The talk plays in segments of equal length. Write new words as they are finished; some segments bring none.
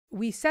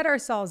we set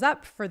ourselves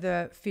up for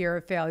the fear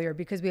of failure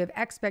because we have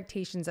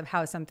expectations of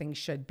how something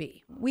should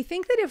be. We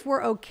think that if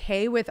we're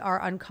okay with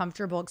our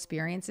uncomfortable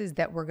experiences,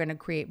 that we're going to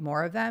create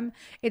more of them.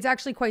 It's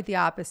actually quite the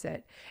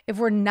opposite. If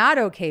we're not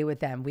okay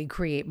with them, we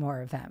create more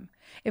of them.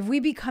 If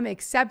we become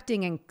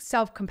accepting and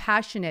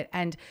self-compassionate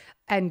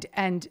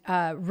and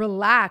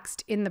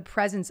relaxed in the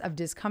presence of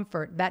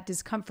discomfort, that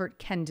discomfort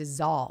can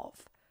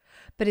dissolve.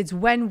 But it's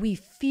when we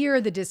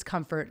fear the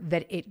discomfort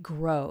that it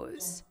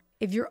grows.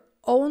 If your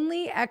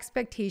only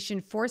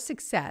expectation for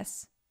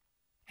success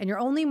and your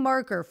only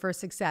marker for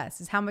success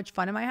is how much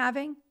fun am I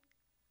having,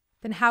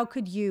 then how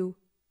could you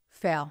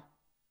fail?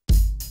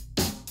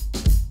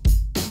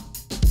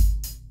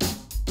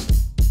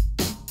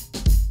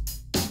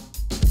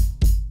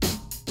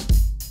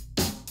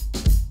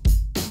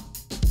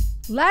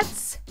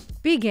 Let's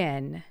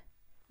begin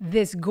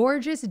this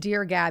gorgeous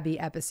Dear Gabby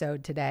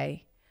episode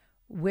today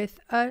with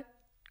a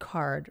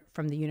card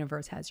from the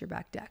Universe Has Your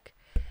Back deck.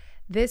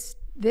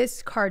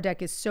 This card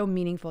deck is so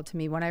meaningful to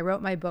me. When I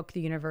wrote my book, The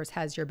Universe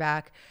Has Your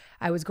Back,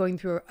 I was going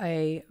through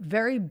a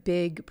very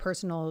big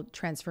personal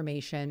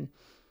transformation.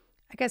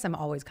 I guess I'm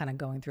always kind of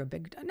going through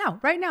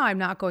right now I'm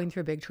not going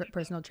through a big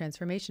personal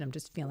transformation. I'm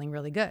just feeling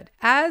really good.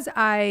 As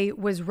I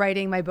was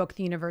writing my book,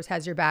 The Universe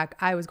Has Your Back,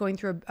 I was going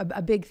through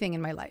a big thing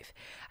in my life.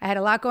 I had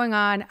a lot going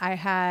on. I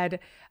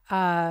had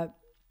a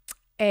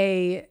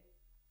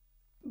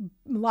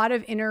lot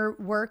of inner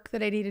work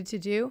that I needed to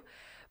do.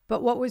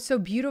 But what was so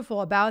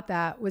beautiful about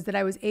that was that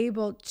I was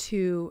able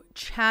to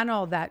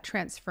channel that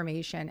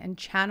transformation and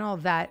channel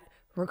that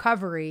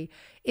recovery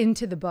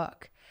into the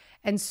book.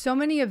 And so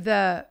many of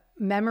the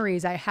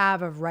memories I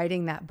have of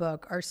writing that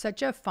book are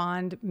such a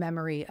fond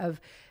memory of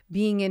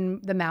being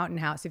in the mountain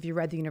house. If you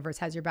read The Universe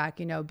Has Your Back,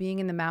 you know, being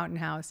in the mountain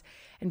house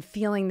and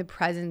feeling the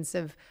presence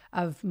of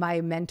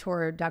my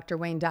mentor, Dr.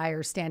 Wayne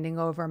Dyer, standing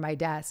over my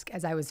desk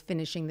as I was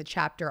finishing the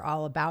chapter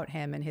all about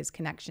him and his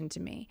connection to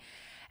me.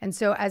 And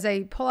so as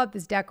I pull up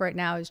this deck right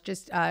now, it's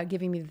just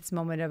giving me this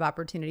moment of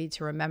opportunity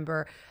to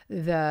remember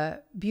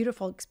the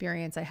beautiful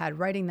experience I had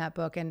writing that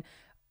book. And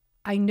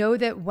I know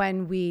that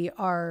when we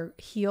are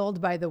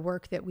healed by the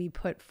work that we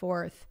put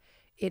forth,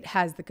 it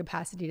has the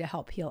capacity to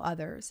help heal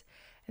others.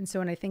 And so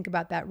when I think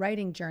about that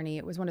writing journey,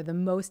 it was one of the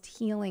most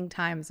healing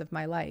times of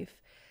my life.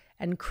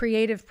 And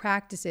creative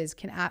practices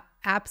can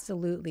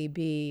absolutely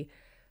be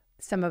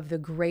some of the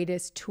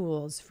greatest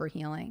tools for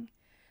healing.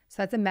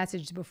 So that's a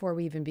message before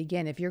we even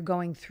begin. If you're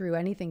going through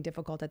anything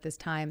difficult at this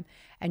time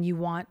and you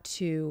want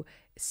to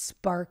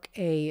spark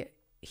a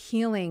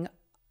healing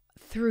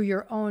through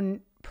your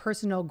own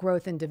personal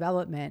growth and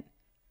development,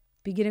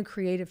 begin a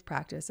creative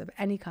practice of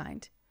any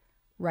kind.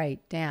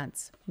 Write,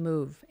 dance,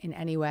 move in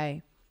any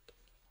way.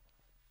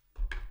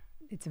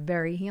 It's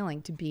very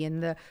healing to be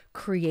in the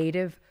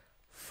creative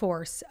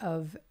force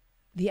of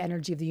the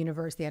energy of the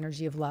universe, the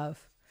energy of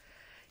love.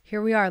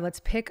 Here we are.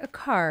 Let's pick a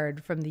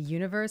card from The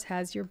Universe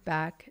Has Your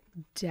Back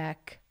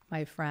deck,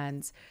 my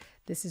friends.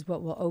 This is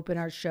what will open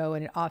our show,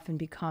 and it often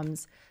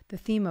becomes the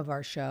theme of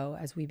our show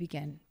as we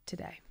begin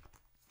today.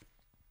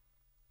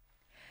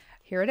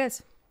 Here it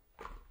is.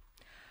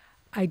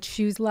 I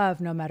choose love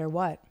no matter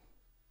what.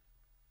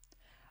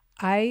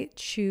 I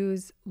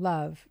choose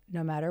love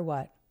no matter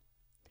what.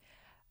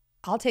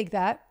 I'll take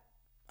that.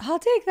 I'll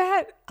take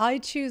that. I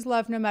choose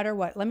love no matter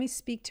what. Let me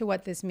speak to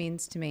what this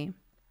means to me.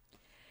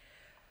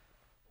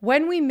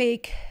 When we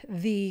make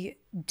the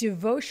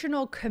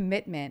devotional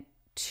commitment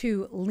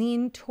to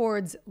lean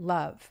towards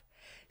love,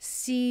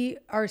 see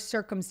our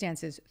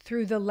circumstances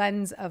through the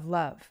lens of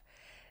love,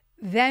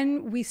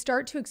 then we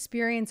start to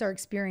experience our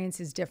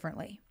experiences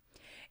differently.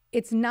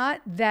 It's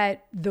not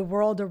that the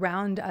world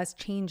around us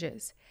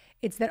changes.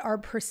 It's that our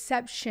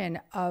perception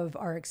of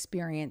our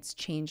experience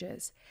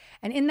changes.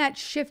 And in that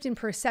shift in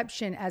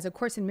perception, as A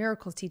Course in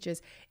Miracles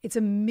teaches, it's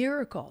a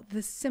miracle.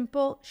 The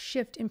simple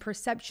shift in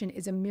perception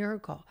is a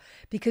miracle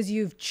because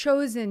you've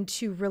chosen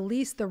to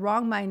release the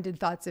wrong-minded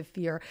thoughts of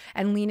fear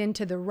and lean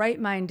into the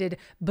right-minded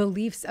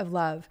beliefs of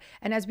love.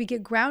 And as we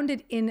get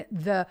grounded in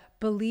the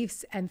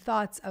beliefs and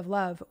thoughts of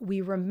love, we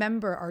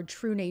remember our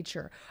true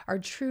nature,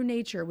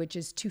 which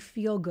is to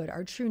feel good,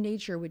 our true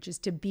nature, which is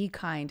to be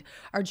kind,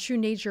 our true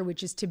nature,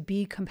 which is to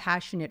be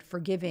compassionate,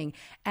 forgiving,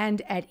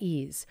 and at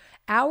ease.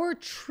 Our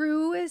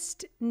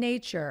truest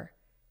nature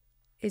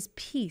is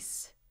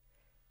peace.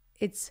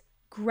 It's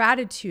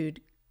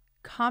gratitude,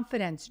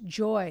 confidence,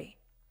 joy.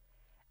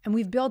 And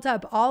we've built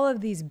up all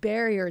of these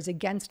barriers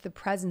against the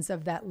presence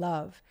of that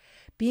love.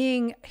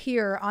 Being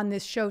here on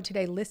this show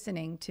today,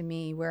 listening to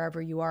me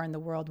wherever you are in the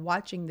world,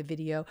 watching the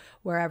video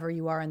wherever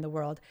you are in the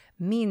world,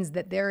 means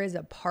that there is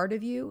a part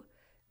of you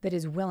that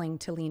is willing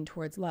to lean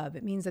towards love.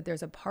 It means that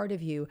there's a part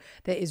of you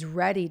that is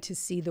ready to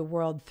see the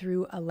world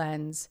through a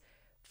lens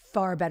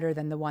far better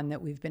than the one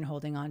that we've been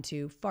holding on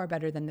to, far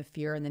better than the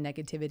fear and the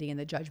negativity and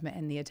the judgment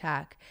and the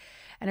attack.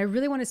 And I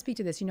really want to speak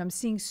to this. You know, I'm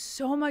seeing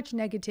so much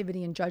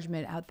negativity and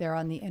judgment out there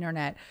on the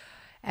internet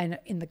and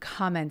in the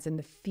comments and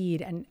the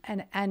feed.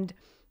 And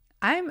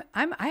I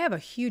have a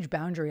huge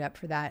boundary up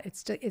for that.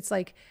 It's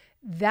like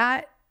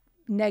that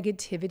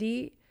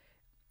negativity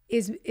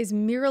is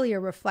merely a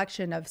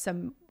reflection of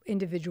some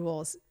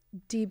individuals'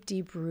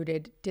 deep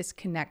rooted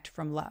disconnect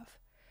from love.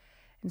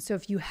 And so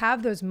if you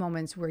have those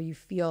moments where you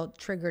feel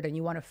triggered and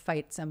you want to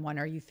fight someone,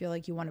 or you feel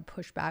like you want to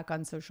push back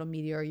on social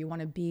media, or you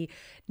want to be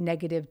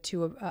negative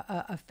to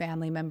a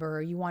family member,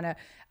 or you want to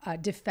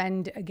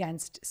defend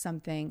against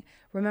something,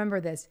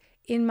 remember this: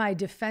 in my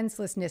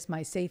defenselessness,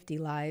 my safety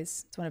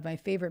lies. It's one of my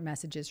favorite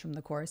messages from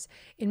the Course.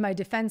 In my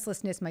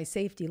defenselessness, my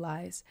safety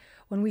lies.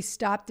 When we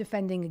stop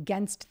defending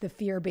against the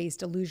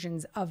fear-based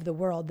illusions of the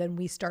world, then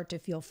we start to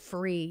feel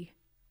free.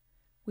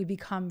 We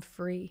become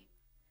free.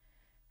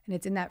 And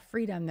it's in that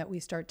freedom that we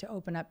start to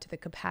open up to the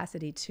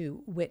capacity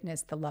to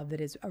witness the love that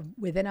is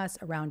within us,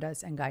 around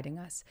us, and guiding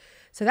us.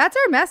 So that's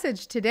our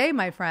message today,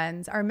 my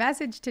friends. Our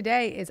message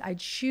today is I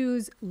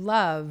choose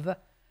love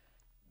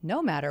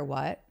no matter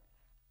what.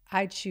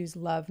 I choose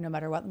love no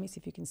matter what. Let me see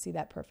if you can see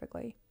that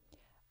perfectly.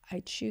 I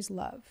choose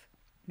love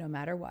no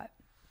matter what.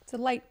 It's a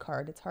light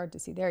card. It's hard to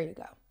see. There you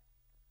go.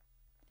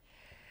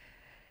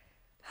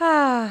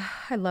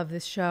 I love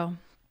this show.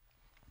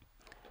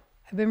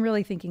 I've been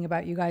really thinking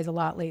about you guys a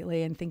lot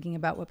lately, and thinking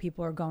about what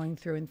people are going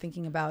through, and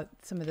thinking about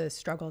some of the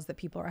struggles that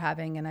people are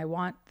having. And I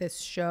want this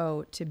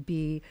show to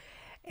be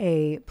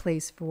a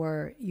place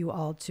for you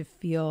all to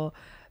feel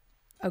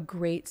a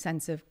great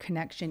sense of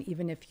connection.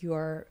 Even if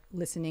you're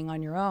listening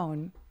on your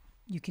own,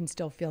 you can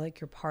still feel like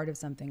you're part of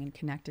something, and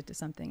connected to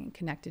something, and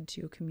connected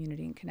to a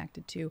community, and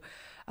connected to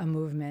a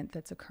movement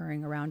that's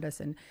occurring around us,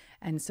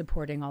 and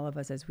supporting all of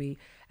us as we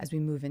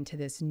move into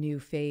this new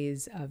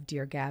phase of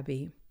Dear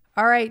Gabby.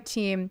 All right,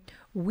 team,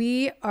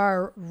 we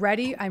are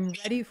ready. I'm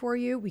ready for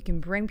you. We can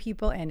bring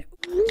people in.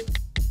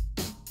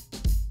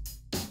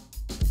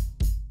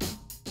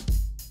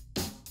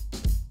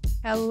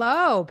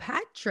 Hello,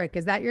 Patrick.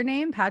 Is that your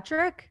name,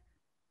 Patrick?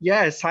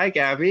 Yes. Hi,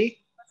 Gabby.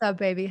 What's up,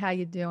 baby? How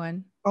you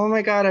doing? Oh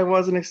my God, I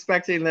wasn't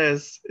expecting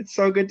this. It's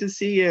so good to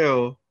see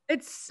you.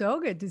 It's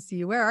so good to see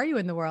you. Where are you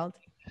in the world?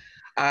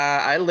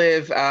 I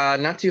live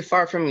not too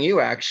far from you,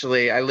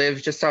 actually. I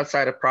live just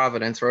outside of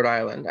Providence, Rhode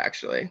Island,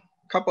 actually.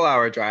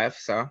 Couple-hour drive,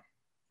 so.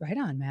 Right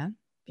on, man.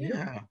 Beautiful.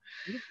 Yeah.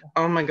 Beautiful.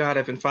 Oh my God,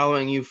 I've been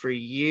following you for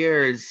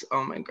years.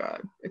 Oh my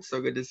God, it's so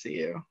good to see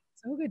you.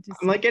 So good to see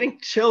I'm like getting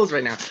chills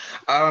right now.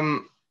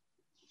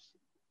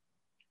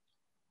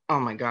 Oh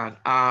my God.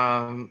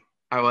 I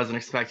wasn't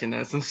expecting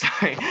this. I'm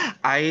sorry.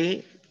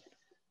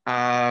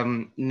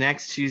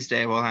 Next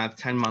Tuesday we'll have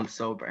 10 months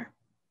sober.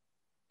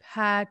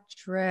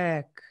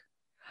 Patrick.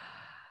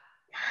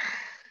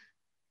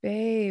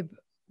 Babe,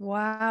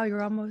 wow,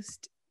 you're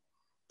almost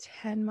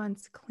 10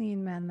 months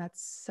clean, man.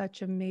 That's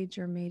such a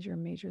major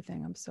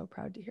thing. I'm so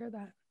proud to hear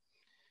that.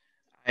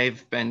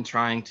 I've been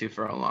trying to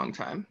for a long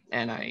time,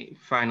 and I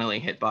finally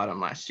hit bottom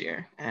last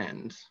year,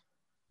 and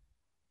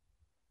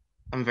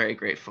I'm very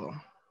grateful.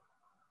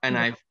 And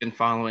Yeah. I've been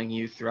following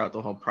you throughout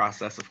the whole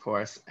process, of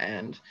course,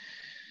 and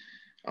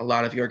a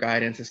lot of your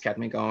guidance has kept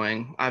me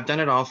going. I've done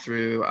it all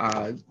through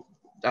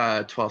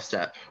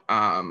 12-step.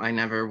 I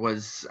never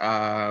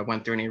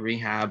went through any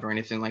rehab or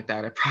anything like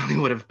that. I probably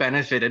would have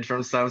benefited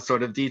from some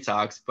sort of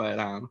detox, but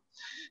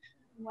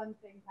One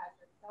thing,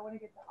 Patrick, I want to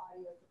get the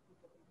audio so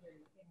people can hear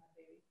you. Hang on,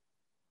 baby.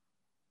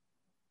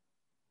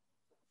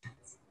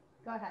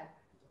 Go ahead.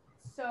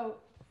 So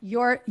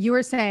you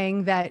were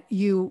saying that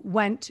you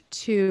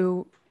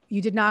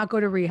did not go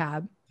to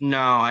rehab.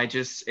 no,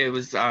 it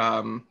was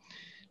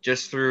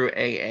just through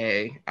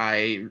AA.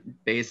 I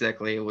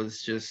basically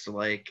was just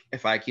like,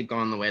 if I keep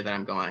going the way that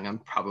I'm going, I'm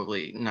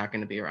probably not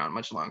going to be around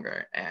much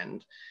longer.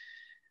 And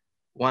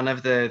one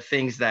of the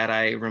things that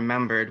I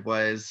remembered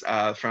was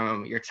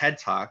from your TED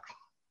Talk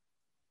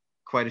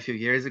quite a few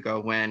years ago,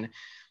 when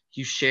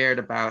you shared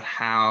about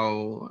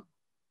how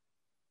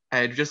I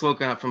had just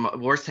woken up from a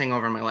worst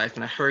hangover in my life,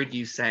 and I heard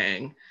you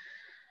saying,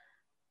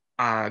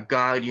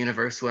 God,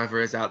 universe, whoever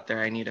is out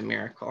there, I need a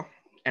miracle.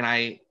 And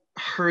I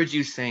heard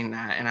you saying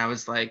that, and I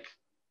was like,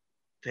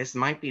 this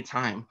might be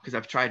time, because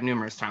I've tried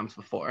numerous times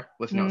before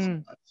with no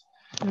success.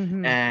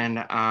 Mm-hmm. And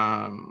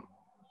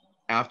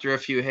after a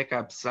few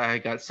hiccups, I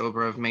got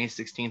sober of May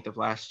 16th of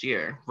last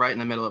year, right in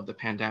the middle of the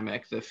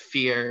pandemic. The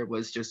fear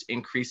was just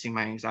increasing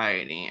my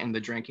anxiety, and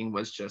the drinking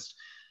was just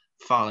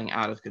falling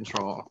out of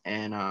control.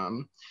 And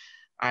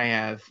I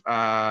have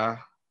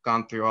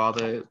gone through all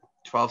the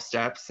 12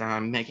 steps.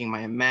 I'm making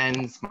my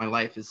amends. My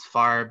life is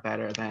far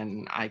better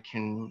than I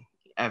can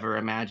ever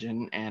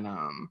imagine. And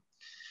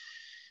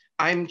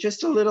I'm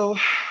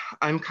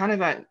kind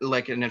of at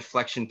like an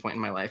inflection point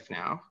in my life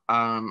now.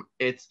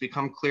 It's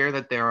become clear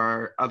that there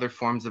are other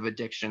forms of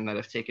addiction that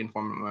have taken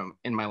form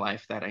in my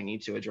life that I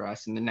need to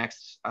address. And the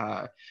next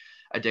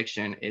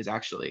addiction is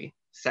actually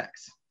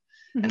sex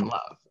and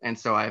love. And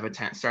so I've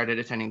started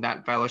attending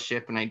that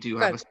fellowship, and I do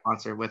have a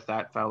sponsor with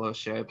that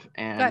fellowship,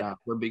 and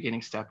we're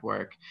beginning step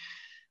work.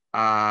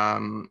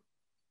 And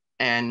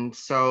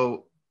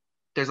so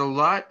there's a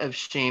lot of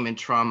shame and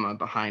trauma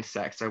behind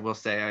sex. I will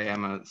say I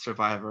am a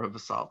survivor of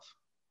assault.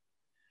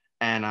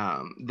 And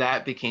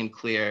that became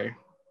clear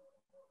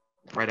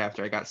right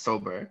after I got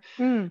sober.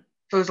 So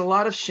there's a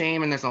lot of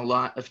shame and there's a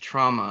lot of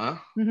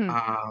trauma.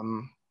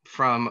 Mm-hmm.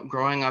 from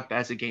growing up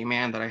as a gay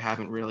man that I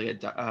haven't really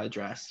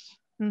addressed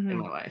in Mm-hmm.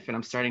 my life. And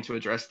I'm starting to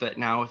address that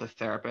now with a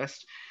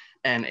therapist.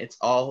 And it's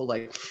all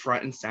like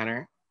front and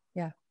center.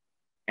 Yeah.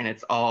 And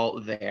it's all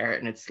there.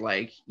 And it's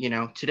like, you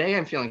know, today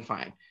I'm feeling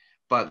fine.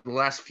 But the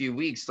last few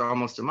weeks,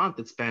 almost a month,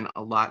 it's been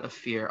a lot of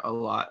fear, a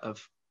lot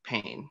of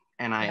pain.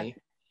 And Yeah. I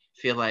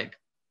feel like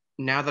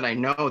now that I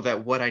know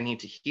that what I need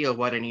to heal,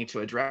 what I need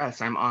to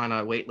address, I'm on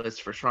a wait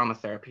list for trauma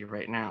therapy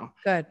right now.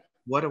 Good.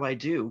 What do I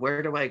do?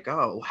 Where do I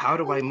go? How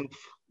do I move?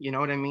 You know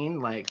what I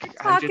mean? Like, I'm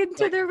just Talking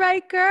to like, the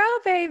right girl,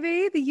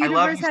 baby. The I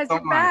love universe you has so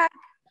your much. back.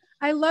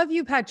 I love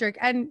you, Patrick.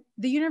 And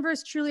the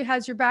universe truly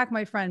has your back,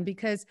 my friend,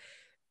 because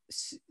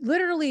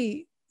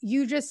literally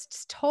you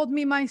just told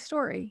me my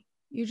story.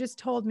 You just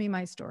told me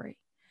my story.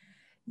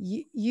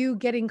 You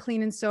getting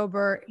clean and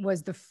sober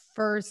was the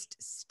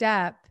first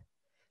step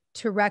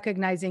to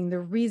recognizing the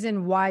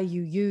reason why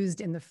you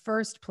used in the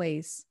first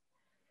place,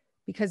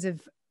 because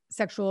of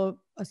sexual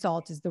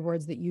assault is the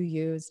words that you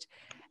used.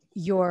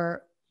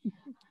 You're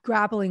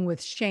grappling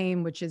with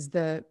shame, which is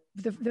the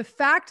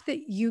fact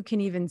that you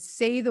can even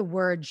say the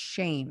word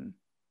shame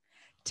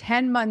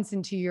 10 months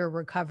into your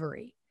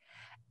recovery,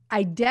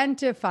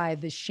 identify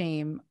the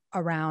shame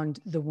around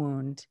the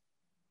wound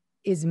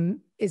is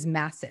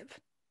massive.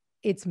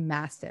 It's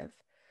massive.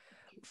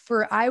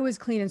 I was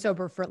clean and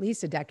sober for at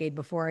least a decade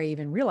before I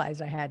even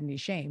realized I had any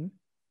shame.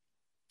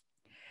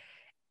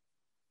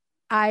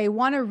 I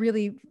want to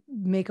really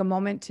make a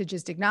moment to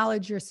just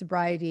acknowledge your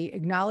sobriety,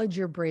 acknowledge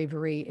your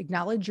bravery,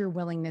 acknowledge your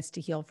willingness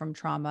to heal from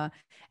trauma,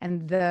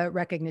 and the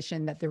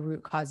recognition that the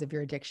root cause of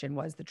your addiction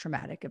was the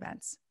traumatic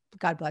events.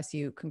 God bless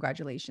you.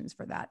 Congratulations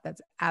for that.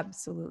 That's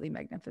absolutely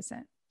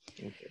magnificent.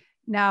 Thank you.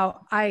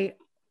 Now, I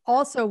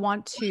also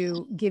want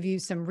to give you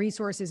some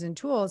resources and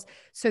tools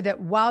so that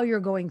while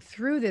you're going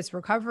through this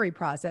recovery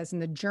process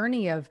and the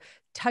journey of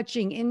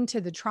touching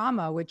into the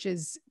trauma, which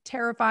is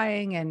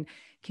terrifying and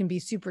can be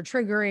super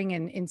triggering.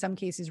 And in some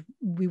cases,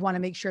 we want to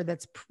make sure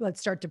let's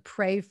start to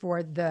pray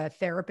for the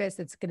therapist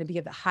that's going to be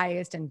of the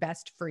highest and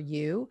best for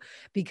you,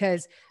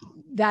 because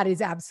that is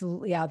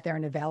absolutely out there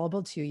and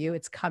available to you.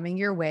 It's coming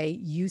your way.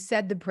 You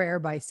said the prayer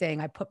by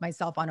saying, I put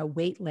myself on a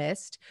wait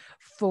list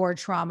for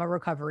trauma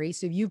recovery.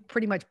 So you've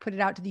pretty much put it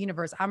out to the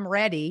universe. I'm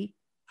ready.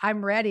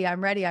 I'm ready.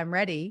 I'm ready. I'm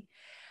ready.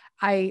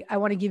 I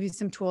want to give you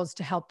some tools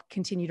to help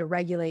continue to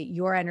regulate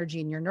your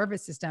energy and your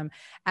nervous system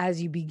as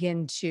you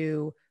begin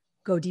to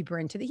go deeper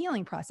into the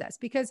healing process,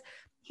 because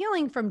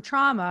healing from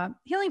trauma,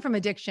 healing from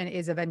addiction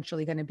is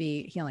eventually going to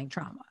be healing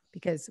trauma,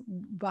 because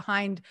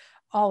behind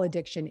all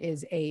addiction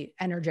is a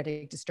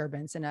energetic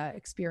disturbance and a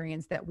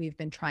experience that we've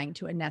been trying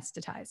to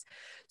anesthetize.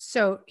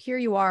 So here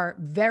you are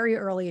very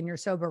early in your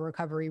sober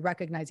recovery,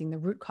 recognizing the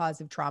root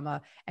cause of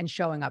trauma and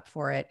showing up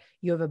for it.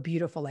 You have a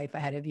beautiful life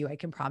ahead of you. I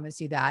can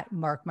promise you that.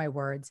 Mark my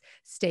words,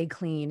 stay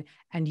clean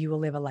and you will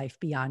live a life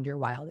beyond your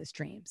wildest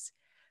dreams.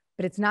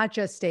 But it's not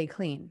just stay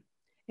clean.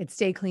 It's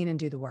stay clean and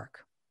do the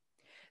work.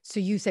 So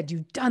you said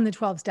you've done the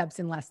 12 steps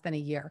in less than a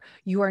year.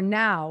 You are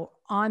now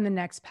on the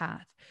next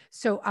path.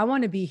 So I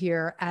want to be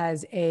here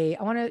I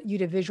want you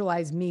to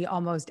visualize me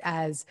almost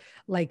as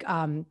like,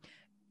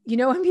 you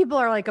know, when people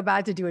are like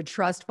about to do a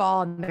trust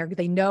fall and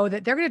they know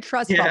that they're going to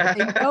trust fall, but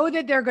they know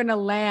that they're going to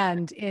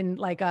land in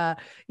like a,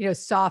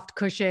 soft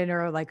cushion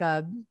or like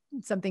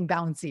something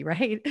bouncy,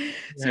 right?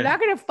 So you're not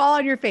going to fall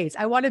on your face.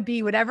 I want to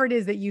be whatever it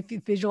is that you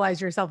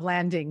visualize yourself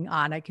landing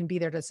on. I can be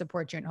there to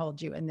support you and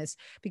hold you in this,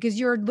 because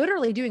you're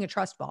literally doing a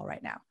trust fall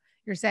right now.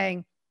 You're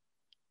saying,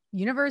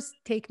 universe,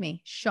 take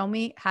me, show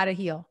me how to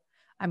heal.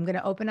 I'm going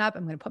to open up.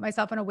 I'm going to put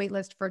myself on a wait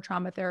list for a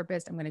trauma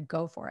therapist. I'm going to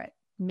go for it.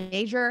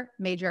 Major,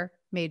 major,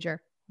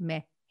 major,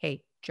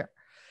 major.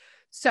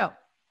 So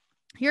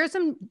here are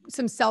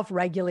some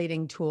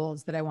self-regulating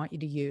tools that I want you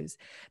to use.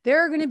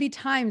 There are going to be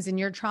times in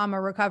your trauma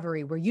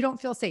recovery where you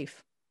don't feel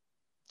safe.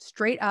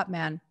 Straight up,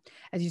 man.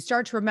 As you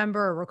start to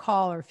remember or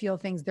recall or feel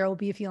things, there will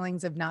be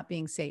feelings of not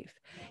being safe.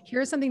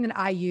 Here's something that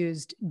I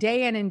used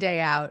day in and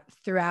day out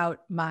throughout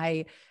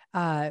my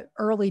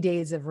early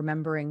days of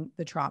remembering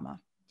the trauma.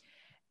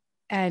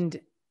 And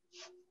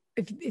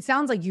it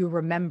sounds like you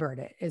remembered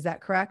it. Is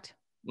that correct?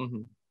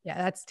 Mm-hmm. Yeah,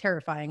 that's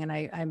terrifying. And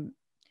I'm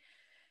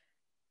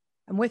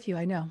with you.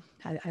 I know.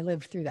 I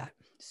lived through that.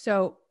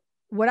 So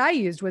what I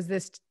used was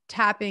this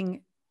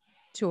tapping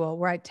tool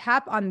where I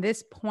tap on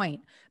this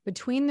point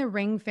between the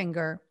ring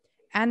finger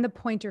and the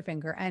pointer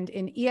finger. And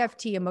in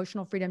EFT,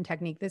 emotional freedom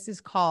technique, this is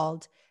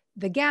called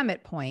the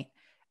gamut point.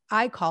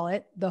 I call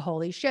it the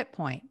holy shit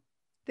point.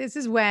 This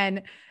is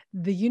when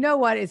the you know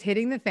what is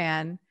hitting the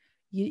fan.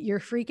 You're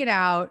freaking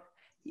out.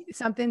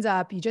 Something's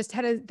up. You just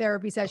had a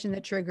therapy session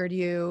that triggered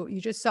you. You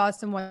just saw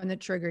someone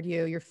that triggered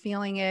you. You're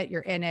feeling it.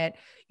 You're in it.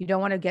 You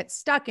don't want to get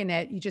stuck in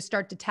it. You just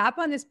start to tap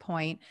on this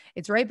point.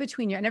 It's right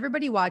between you, and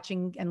everybody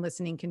watching and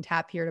listening can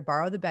tap here to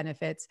borrow the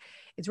benefits.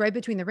 It's right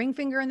between the ring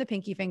finger and the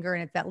pinky finger.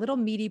 And it's that little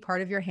meaty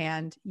part of your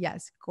hand.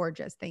 Yes.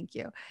 Gorgeous. Thank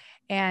you.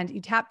 And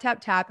you tap,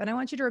 tap, tap. And I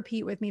want you to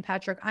repeat with me,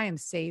 Patrick, I am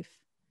safe.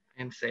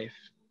 I am safe.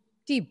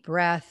 Deep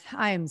breath.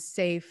 I am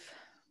safe.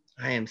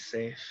 I am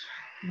safe.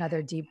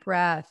 Another deep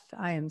breath.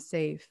 I am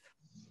safe.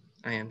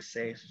 I am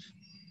safe.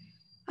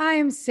 I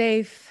am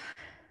safe.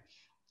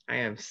 I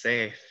am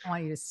safe. I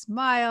want you to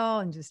smile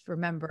and just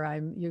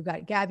remember you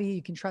got Gabby.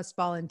 You can trust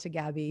fall into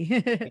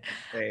Gabby.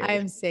 I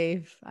am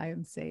safe. I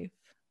am safe.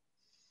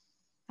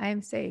 I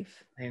am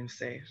safe. I am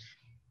safe.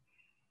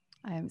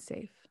 I am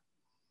safe.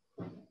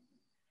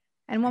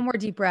 And one more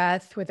deep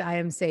breath with I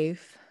am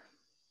safe.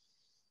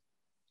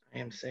 I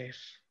am safe.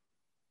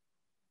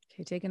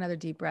 Okay, take another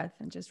deep breath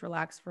and just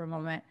relax for a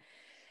moment.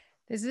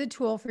 This is a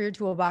tool for your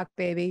toolbox,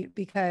 baby,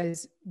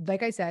 because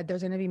like I said,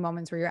 there's going to be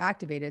moments where you're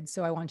activated.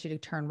 So I want you to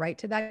turn right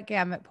to that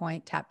gamut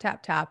point, tap,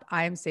 tap, tap.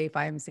 I am safe.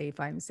 I am safe.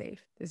 I am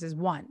safe. This is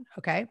one.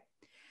 Okay.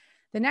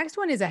 The next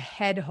one is a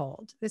head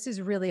hold. This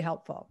is really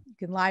helpful. You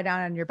can lie down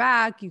on your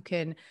back. You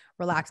can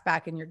relax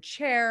back in your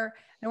chair.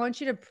 I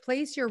want you to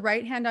place your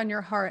right hand on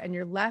your heart and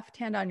your left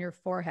hand on your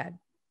forehead.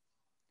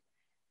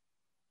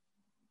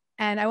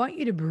 And I want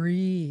you to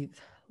breathe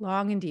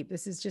long and deep.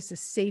 This is just a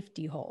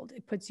safety hold.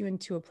 It puts you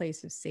into a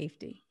place of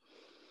safety.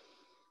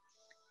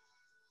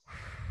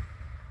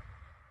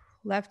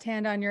 Left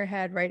hand on your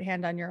head, right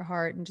hand on your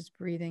heart, and just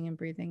breathing and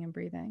breathing and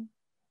breathing.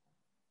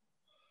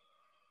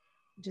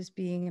 Just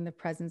being in the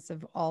presence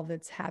of all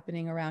that's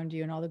happening around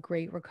you and all the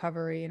great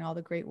recovery and all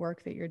the great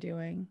work that you're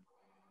doing.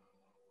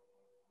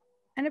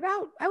 And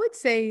I would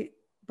say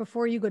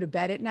before you go to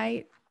bed at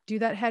night, do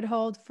that head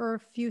hold for a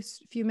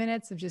few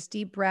minutes of just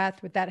deep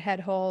breath with that head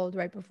hold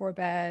right before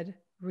bed.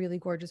 Really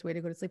gorgeous way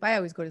to go to sleep. I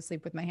always go to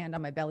sleep with my hand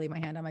on my belly, my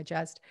hand on my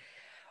chest.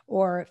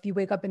 Or if you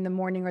wake up in the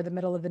morning or the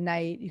middle of the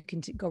night, you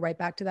can go right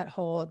back to that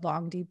hold,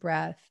 long, deep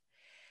breath.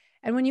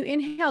 And when you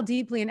inhale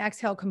deeply and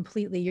exhale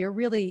completely, you're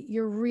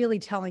really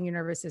telling your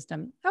nervous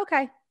system,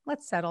 okay,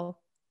 let's settle.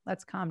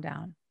 Let's calm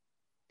down.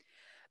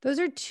 Those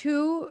are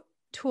two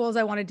tools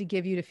I wanted to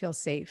give you to feel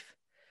safe.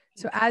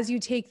 So as you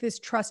take this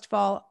trust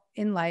fall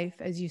in life,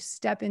 as you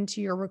step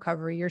into your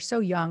recovery, you're so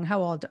young.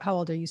 How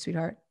old are you,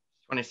 sweetheart?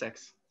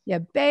 26. Yeah,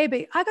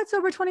 baby. I got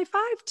sober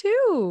 25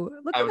 too.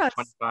 Look I at was us.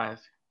 25.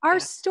 Our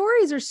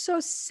stories are so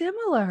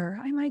similar.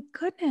 Oh my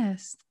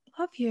goodness.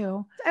 Love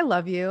you. I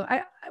love you.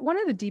 One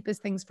of the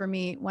deepest things for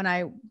me when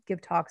I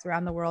give talks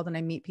around the world and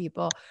I meet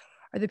people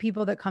are the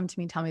people that come to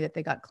me and tell me that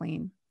they got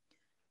clean.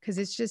 Cause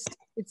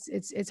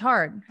it's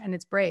hard and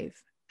it's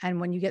brave. And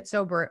when you get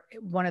sober,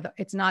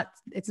 it's not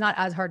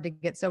as hard to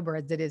get sober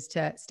as it is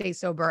to stay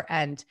sober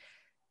and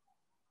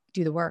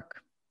do the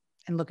work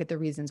and look at the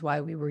reasons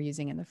why we were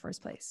using in the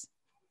first place.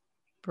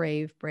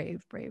 Brave,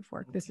 brave, brave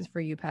work. This is for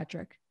you,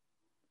 Patrick.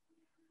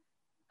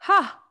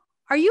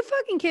 Are you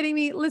fucking kidding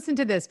me? Listen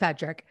to this,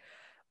 Patrick.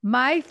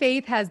 My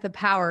faith has the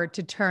power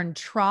to turn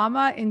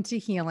trauma into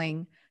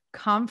healing,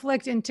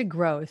 conflict into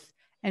growth,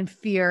 and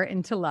fear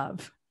into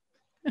love.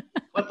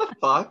 What the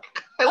fuck?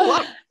 I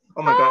love it.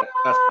 Oh my God.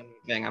 That's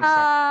amazing. I'm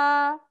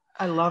sorry.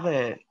 I love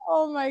it.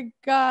 Oh my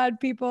God,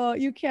 people,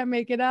 you can't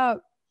make it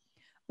up.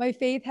 My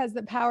faith has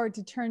the power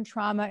to turn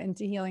trauma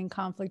into healing,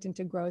 conflict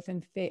into growth,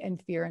 and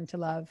fear into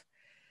love.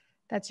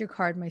 That's your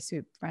card, my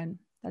sweet friend.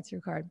 That's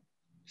your card.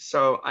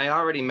 So I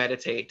already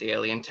meditate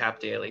daily and tap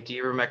daily. Do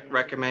you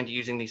recommend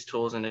using these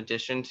tools in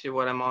addition to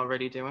what I'm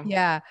already doing?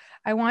 Yeah.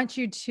 I want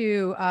you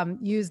to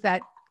use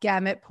that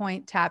gamut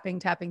point, tapping,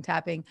 tapping,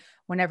 tapping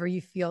whenever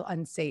you feel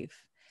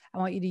unsafe. I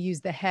want you to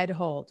use the head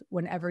hold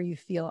whenever you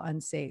feel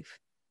unsafe.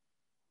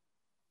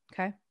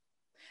 Okay.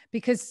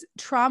 Because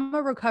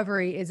trauma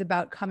recovery is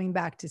about coming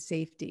back to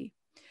safety.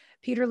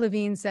 Peter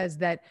Levine says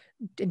that,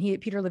 and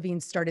Peter Levine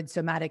started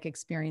somatic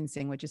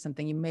experiencing, which is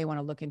something you may want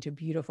to look into.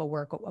 Beautiful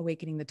work,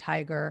 Awakening the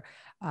Tiger.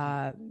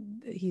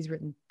 He's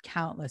written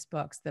countless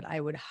books that I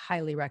would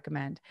highly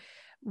recommend.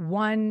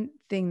 One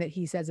thing that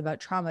he says about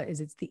trauma is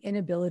it's the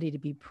inability to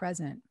be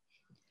present,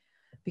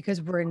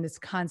 because we're in this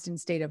constant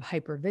state of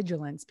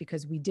hypervigilance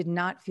because we did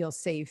not feel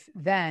safe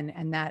then.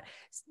 And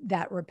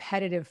that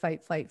repetitive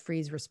fight, flight,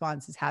 freeze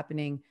response is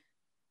happening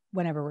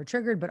whenever we're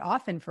triggered, but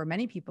often for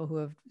many people who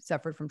have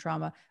suffered from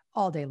trauma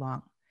all day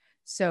long.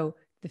 So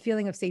the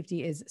feeling of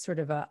safety is sort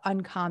of an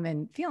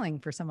uncommon feeling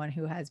for someone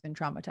who has been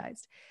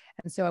traumatized.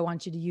 And so I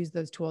want you to use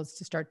those tools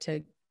to start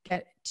to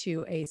get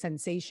to a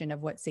sensation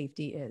of what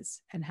safety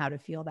is and how to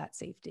feel that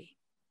safety.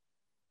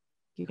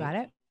 You got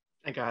it?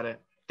 I got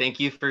it. Thank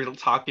you for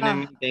talking to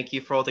me. Thank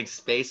you for holding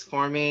space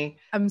for me.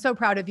 I'm so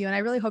proud of you. And I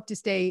really hope to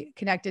stay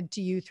connected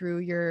to you through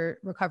your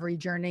recovery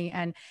journey.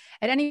 And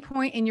at any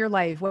point in your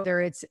life,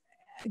 whether it's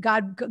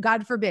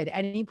God forbid,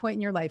 at any point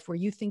in your life where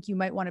you think you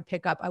might want to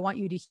pick up, I want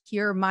you to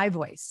hear my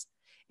voice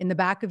in the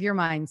back of your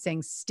mind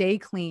saying, stay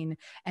clean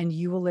and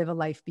you will live a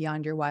life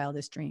beyond your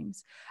wildest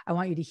dreams. I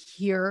want you to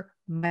hear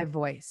my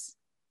voice.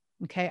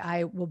 Okay.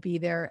 I will be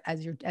there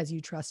as you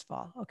trust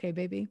fall. Okay,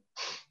 baby.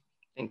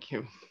 Thank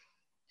you.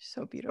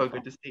 So beautiful. So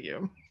good to see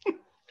you.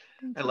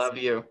 I love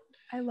you.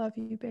 I love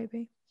you,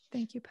 baby.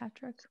 Thank you,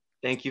 Patrick.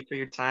 Thank you for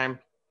your time.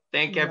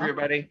 Thank you,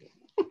 everybody.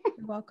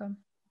 You're welcome.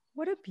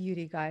 What a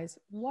beauty, guys.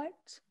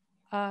 What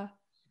a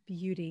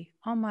beauty.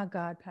 Oh my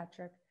God,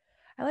 Patrick.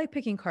 I like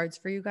picking cards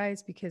for you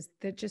guys because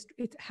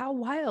it's how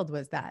wild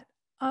was that?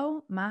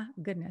 Oh my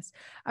goodness.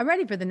 I'm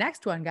ready for the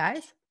next one,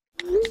 guys.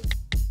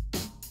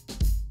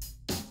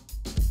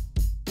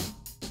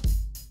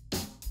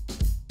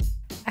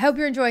 I hope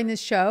you're enjoying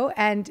this show.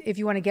 And if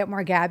you want to get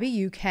more Gabby,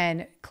 you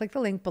can click the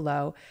link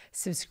below,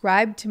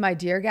 subscribe to my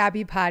Dear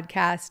Gabby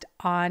podcast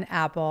on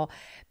Apple,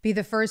 be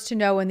the first to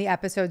know when the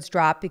episodes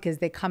drop because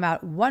they come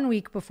out 1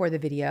 week before the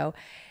video.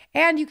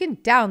 And you can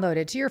download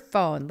it to your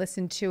phone,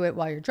 listen to it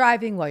while you're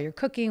driving, while you're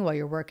cooking, while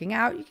you're working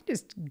out. You can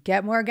just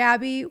get more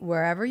Gabby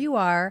wherever you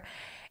are.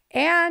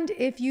 And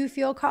if you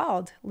feel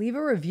called, leave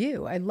a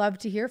review. I'd love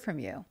to hear from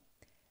you.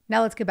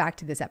 Now let's get back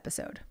to this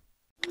episode.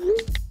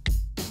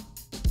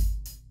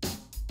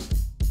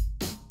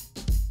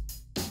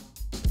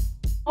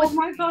 Oh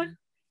my God.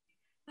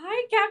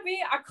 Hi, Gabby.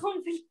 I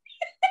can't believe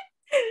it.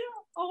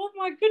 Oh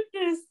my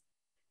goodness.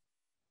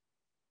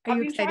 Are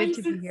you excited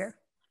to be here?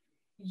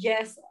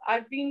 Yes,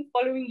 I've been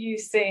following you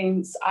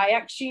since I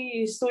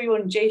actually saw you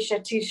on Jay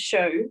Shetty's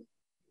show.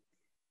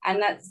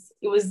 And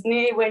it was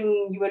near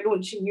when you were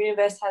launching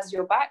Universe Has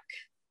Your Back.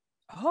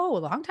 Oh, a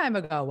long time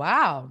ago.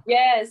 Wow.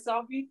 Yeah, so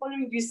I've been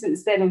following you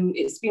since then. And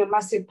it's been a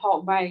massive part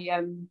of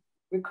my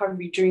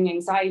recovery during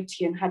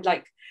anxiety, and had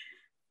like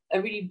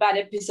a really bad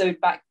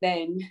episode back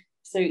then.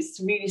 So it's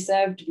really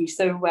served me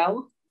so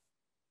well.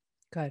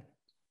 Good.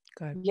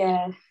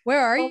 Yeah.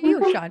 Where are you,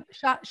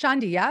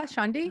 Shandi? Yeah,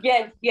 Shandi?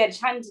 Yeah,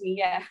 Chandni,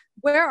 yeah.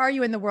 Where are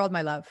you in the world,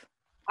 my love?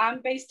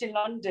 I'm based in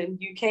London,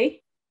 UK.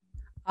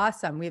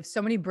 Awesome. We have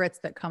so many Brits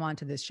that come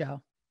onto this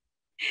show.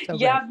 So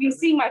yeah, great. I've been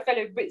seeing my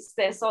fellow Brits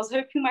there, so I was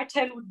hoping my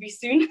turn would be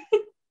soon.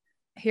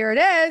 Here it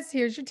is.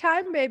 Here's your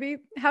time, baby.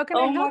 How can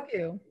I help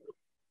you?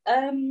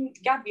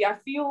 Gabby, I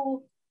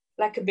feel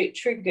like a bit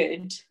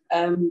triggered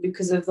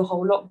because of the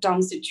whole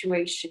lockdown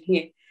situation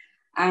here.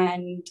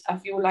 And I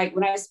feel like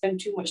when I spend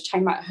too much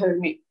time at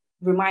home, it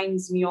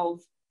reminds me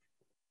of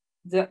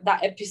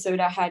that episode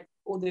I had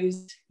all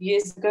those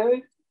years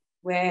ago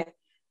where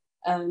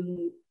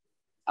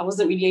I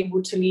wasn't really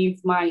able to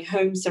leave my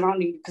home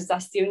surrounding because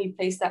that's the only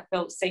place that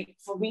felt safe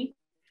for me.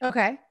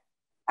 Okay.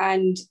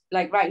 And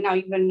like right now,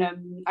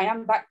 even I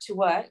am back to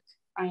work.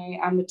 I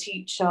am a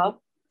teacher.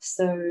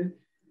 So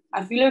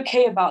I feel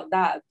okay about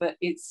that. But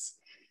it's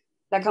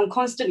like I'm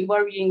constantly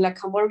worrying.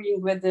 Like I'm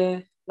worrying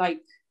whether like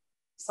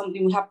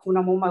something will happen when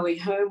I'm on my way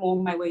home or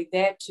on my way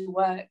there to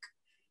work.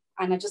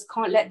 And I just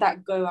can't let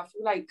that go. I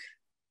feel like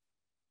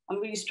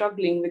I'm really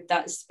struggling with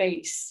that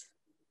space.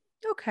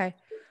 Okay.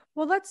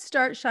 Well, let's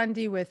start,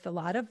 Shandi, with a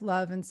lot of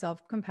love and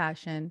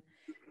self-compassion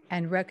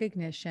and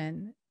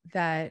recognition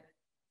that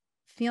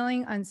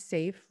feeling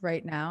unsafe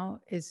right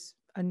now is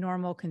a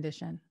normal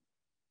condition.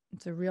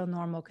 It's a real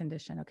normal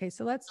condition. Okay.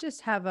 So let's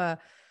just have a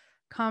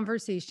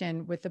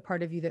conversation with the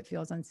part of you that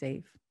feels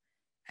unsafe,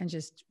 and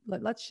just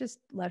let's just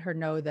let her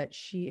know that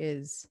she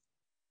is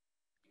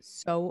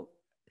so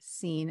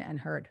seen and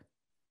heard,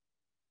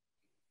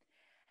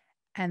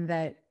 and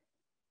that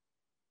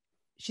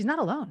she's not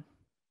alone.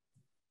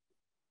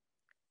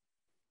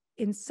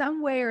 In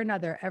some way or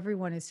another,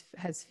 everyone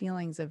has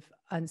feelings of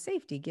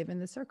unsafety given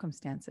the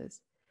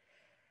circumstances.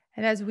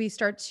 And as we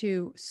start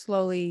to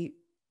slowly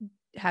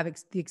have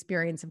the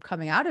experience of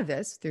coming out of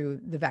this through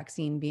the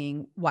vaccine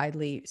being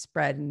widely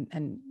spread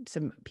and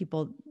some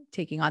people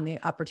taking on the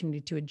opportunity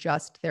to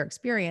adjust their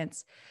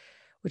experience,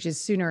 which is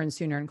sooner and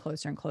sooner and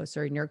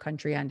closer in your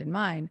country and in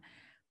mine,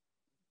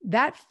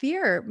 that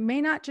fear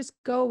may not just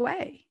go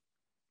away,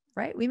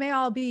 right? We may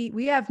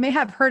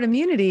have herd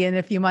immunity in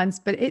a few months,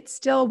 but it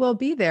still will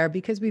be there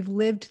because we've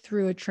lived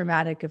through a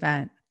traumatic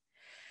event.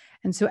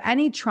 And so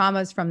any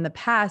traumas from the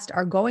past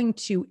are going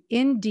to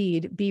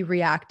indeed be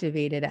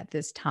reactivated at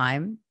this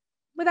time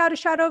without a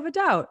shadow of a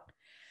doubt.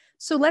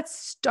 So let's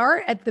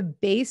start at the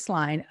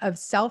baseline of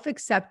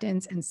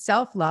self-acceptance and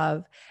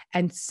self-love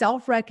and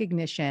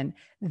self-recognition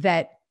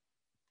that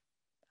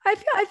I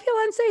feel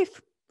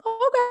unsafe.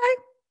 Okay.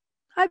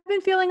 I've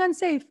been feeling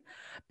unsafe.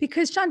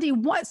 Because Shandi,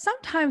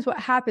 sometimes what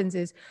happens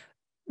is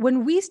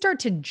when we start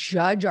to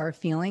judge our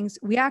feelings,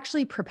 we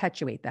actually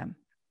perpetuate them.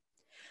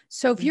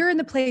 So if you're in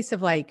the place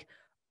of like,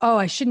 oh,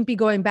 I shouldn't be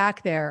going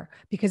back there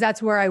because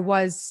that's where I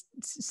was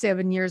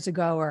 7 years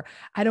ago, or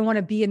I don't want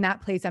to be in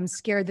that place. I'm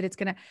scared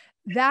that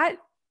that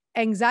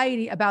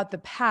anxiety about the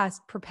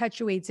past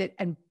perpetuates it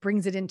and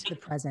brings it into the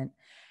present.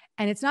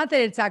 And it's not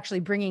that it's actually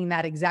bringing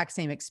that exact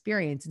same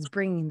experience. It's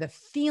bringing the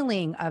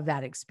feeling of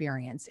that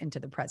experience into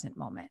the present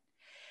moment.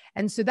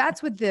 And so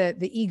that's what the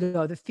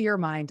ego, the fear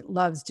mind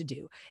loves to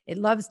do. It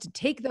loves to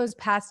take those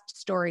past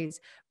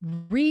stories,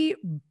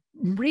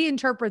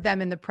 reinterpret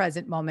them in the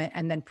present moment,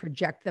 and then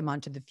project them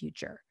onto the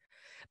future.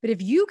 But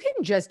if you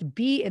can just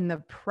be in the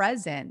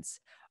presence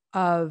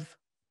of,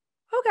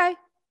 okay,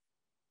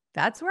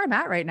 that's where I'm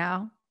at right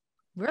now.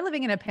 We're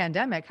living in a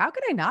pandemic. How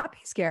could I not be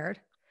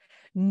scared?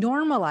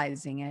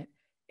 Normalizing it,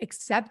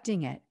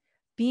 accepting it,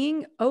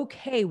 being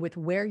okay with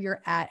where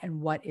you're at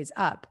and what is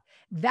up.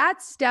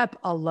 That step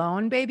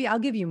alone, baby, I'll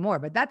give you more,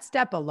 but that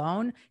step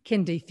alone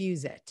can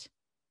diffuse it.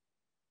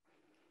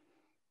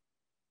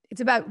 It's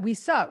about,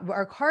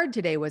 our card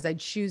today was, I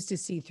choose to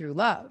see through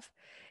love.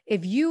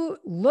 If you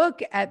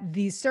look at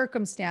these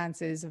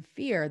circumstances of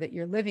fear that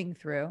you're living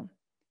through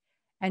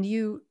and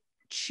you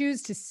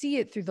choose to see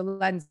it through the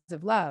lens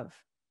of love,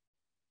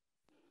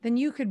 then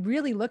you could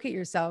really look at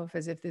yourself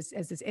as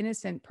this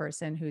innocent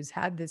person who's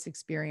had this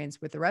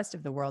experience with the rest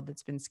of the world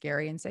that's been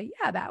scary and say,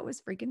 yeah, that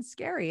was freaking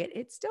scary.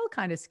 It's still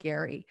kind of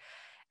scary.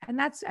 And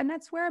that's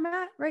where I'm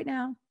at right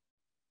now.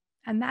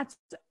 And that's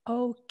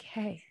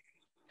okay.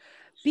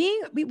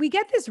 We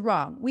get this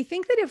wrong. We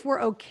think that if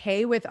we're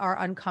okay with our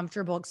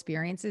uncomfortable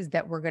experiences,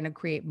 that we're going to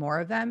create more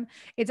of them.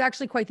 It's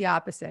actually quite the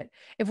opposite.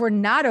 If we're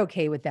not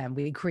okay with them,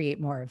 we create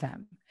more of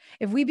them.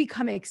 If we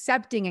become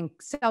accepting and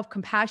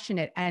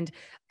self-compassionate and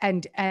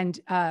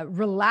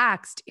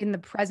relaxed in the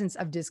presence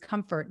of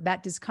discomfort,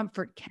 that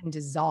discomfort can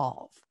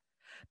dissolve.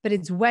 But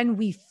it's when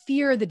we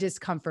fear the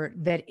discomfort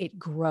that it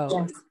grows.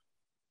 Yes.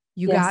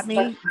 You got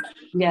me?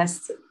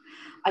 Yes.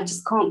 I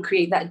just can't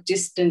create that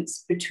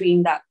distance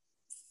between that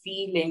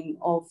feeling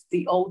of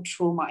the old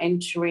trauma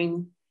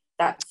entering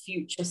that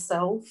future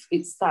self.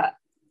 It's that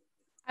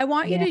I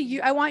want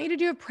you to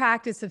do a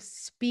practice of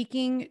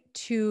speaking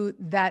to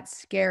that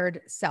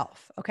scared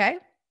self, okay?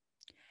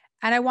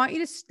 And I want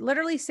you to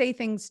literally say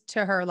things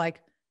to her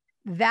like,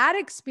 that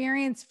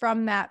experience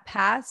from that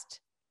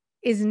past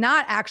is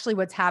not actually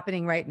what's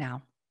happening right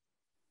now.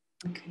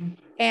 okay.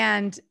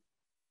 And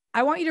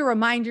I want you to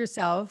remind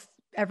yourself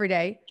every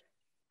day,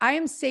 I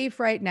am safe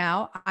right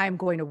now. I'm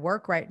going to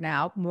work right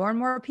now. More and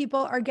more people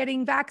are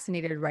getting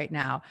vaccinated right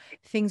now.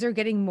 Things are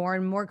getting more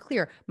and more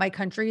clear. My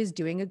country is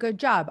doing a good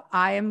job.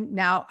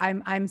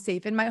 I'm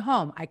safe in my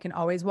home. I can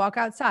always walk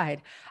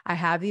outside. I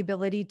have the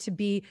ability to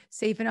be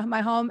safe in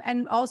my home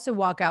and also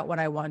walk out when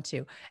I want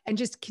to. And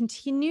just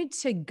continue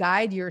to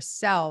guide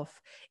yourself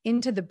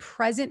into the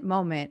present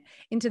moment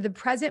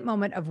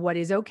of what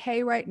is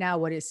okay right now,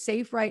 what is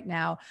safe right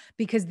now,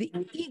 because the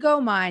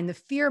ego mind, the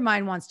fear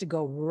mind wants to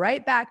go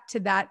right back to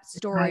that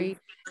story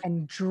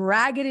and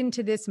drag it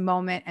into this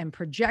moment and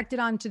project it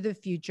onto the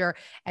future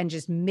and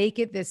just make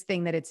it this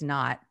thing that it's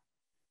not.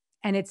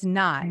 And it's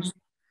not.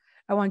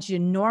 I want you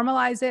to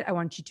normalize it. I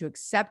want you to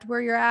accept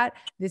where you're at.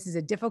 This is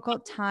a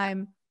difficult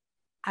time.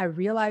 I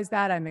realize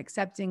that. I'm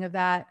accepting of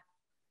that,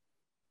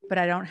 but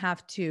I don't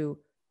have to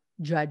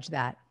judge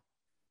that.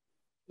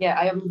 Yeah,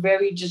 I am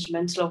very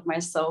judgmental of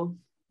myself.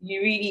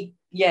 You really,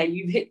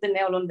 you've hit the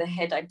nail on the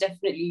head. I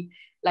definitely,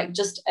 like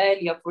just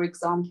earlier, for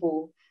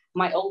example,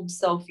 my old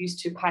self used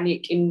to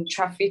panic in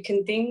traffic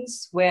and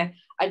things where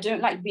I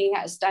don't like being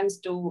at a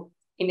standstill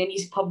in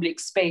any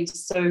public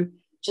space. So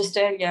just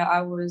earlier,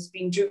 I was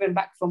being driven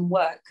back from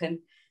work and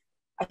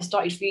I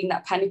started feeling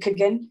that panic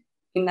again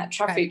in that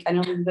traffic and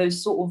on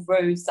those sort of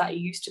roads that I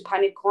used to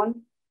panic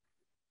on.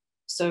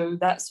 So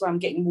that's where I'm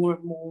getting more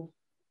and more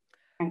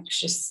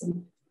anxious.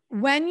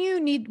 When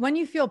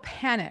you feel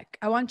panic,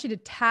 I want you to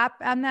tap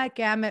on that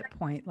gamut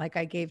point like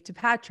I gave to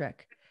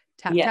Patrick.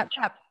 Tap, tap,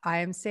 tap. I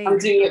am safe. I'm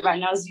doing it right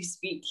now as you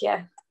speak.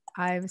 Yeah.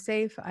 I am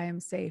safe. I am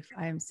safe.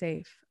 I am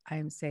safe. I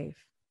am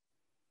safe.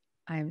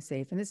 I am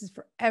safe. And this is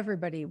for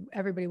everybody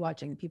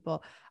watching, the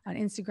people on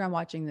Instagram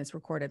watching this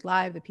recorded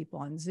live, the people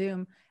on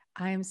Zoom.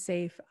 I am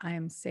safe. I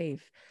am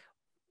safe.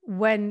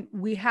 When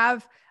we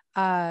have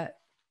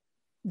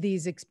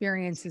these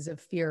experiences of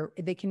fear,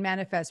 they can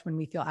manifest when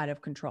we feel out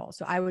of control.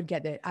 So I would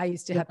get it. I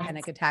used to have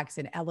panic attacks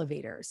in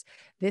elevators.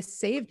 This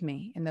saved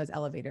me in those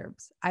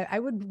elevators. I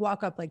would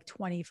walk up like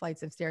 20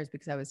 flights of stairs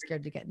because I was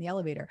scared to get in the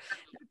elevator.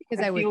 Not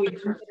because I was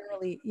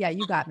literally, yeah,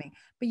 you got me.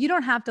 But you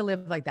don't have to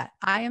live like that.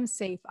 I am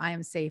safe. I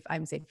am safe.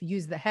 I'm safe.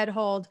 Use the head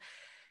hold.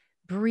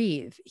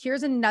 Breathe.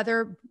 Here's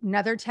another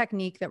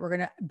technique that we're going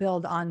to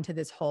build onto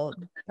this whole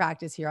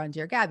practice here on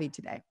Dear Gabby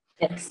today.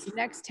 Yes. The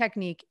next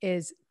technique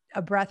is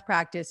a breath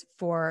practice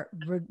for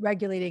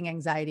regulating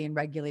anxiety and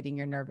regulating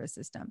your nervous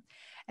system.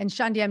 And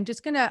Shandi, I'm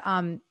just going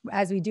to,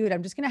 as we do it,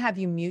 I'm just going to have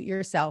you mute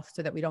yourself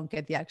so that we don't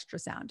get the extra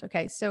sound.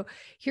 Okay. So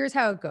here's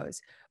how it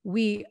goes.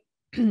 We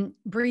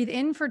breathe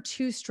in for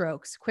 2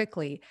 strokes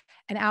quickly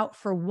and out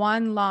for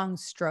 1 long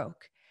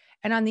stroke.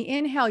 And on the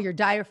inhale, your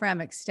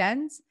diaphragm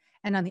extends.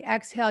 And on the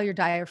exhale, your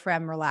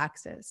diaphragm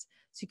relaxes.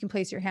 So you can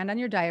place your hand on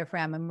your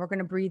diaphragm and we're going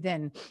to breathe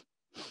in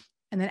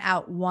and then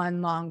out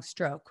 1 long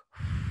stroke.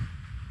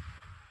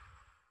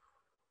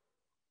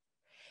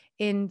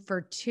 In for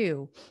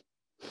 2,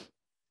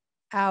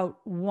 out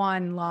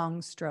 1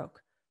 long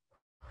stroke.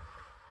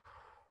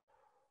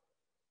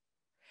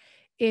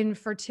 In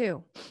for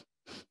 2,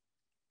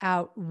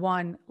 out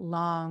 1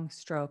 long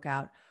stroke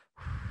out.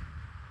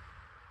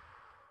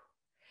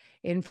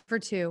 In for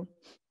 2,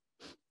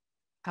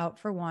 out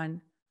for 1.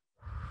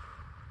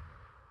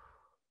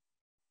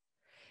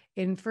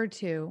 In for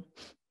 2,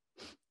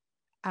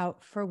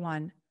 out for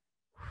 1.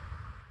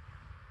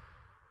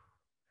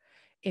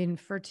 In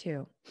for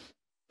 2.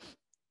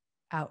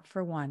 Out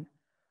for 1.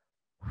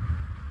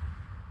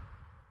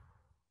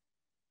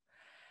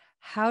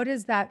 How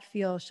does that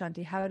feel,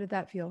 Shanti? How did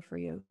that feel for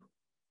you?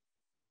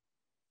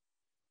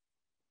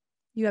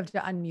 You have to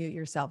unmute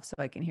yourself so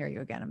I can hear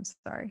you again. I'm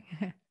sorry.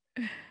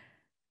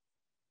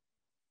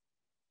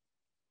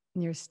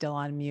 You're still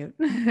on mute.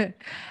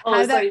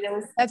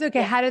 That's okay.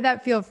 Yeah. How did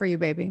that feel for you,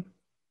 baby?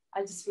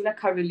 I just feel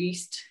like I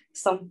released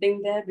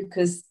something there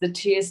because the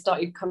tears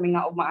started coming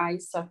out of my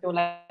eyes. So I feel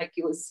like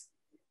it was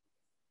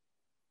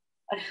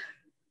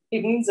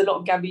it means a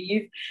lot,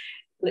 Gabby.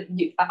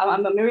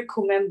 I'm a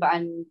miracle member,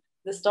 and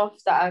the stuff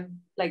that I've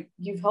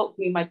you've helped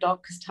me in my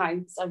darkest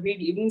times.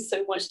 It means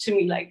so much to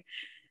me. Like,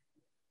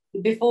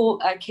 before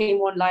I came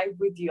on live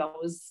with you, I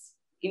was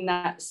in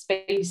that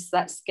space,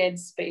 that scared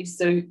space.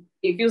 So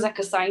it feels like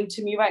a sign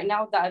to me right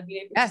now that I've been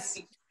able to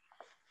speak.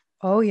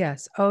 Oh,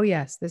 yes. Oh,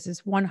 yes. This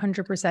is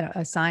 100%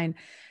 a sign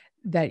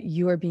that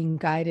you are being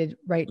guided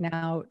right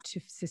now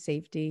to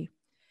safety.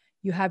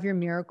 You have your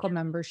miracle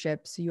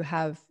membership. So you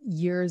have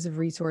years of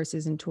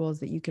resources and tools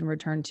that you can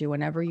return to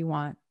whenever you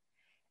want.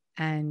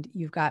 And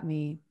you've got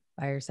me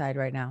by your side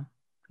right now.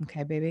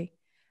 Okay, baby?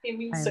 It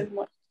means so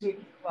much to me.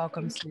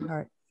 Welcome,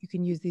 sweetheart. You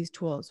can use these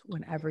tools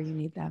whenever you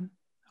need them.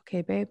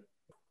 Okay, babe?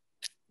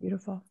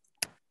 Beautiful.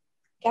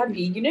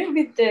 Gabby,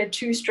 with the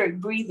 2-stroke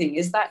breathing,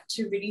 is that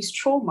to release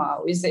trauma,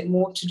 or is it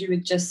more to do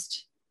with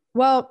just...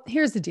 Well,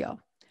 here's the deal.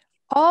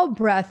 All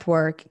breath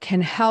work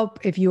can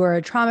help if you are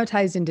a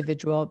traumatized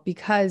individual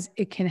because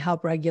it can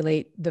help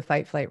regulate the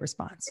fight-flight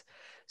response.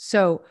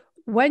 So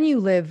when you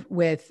live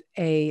with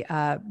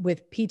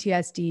with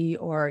PTSD,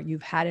 or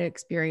you've had an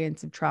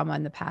experience of trauma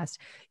in the past,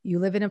 you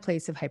live in a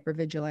place of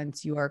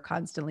hypervigilance. You are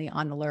constantly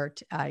on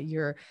alert.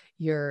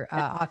 You're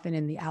often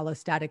in the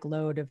allostatic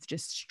load of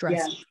just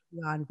stress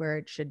beyond where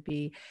it should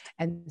be.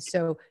 And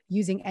so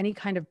using any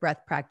kind of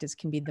breath practice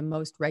can be the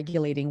most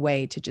regulating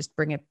way to just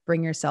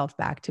bring yourself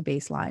back to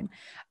baseline.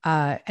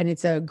 And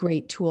it's a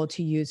great tool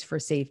to use for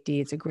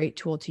safety. It's a great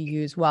tool to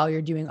use while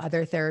you're doing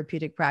other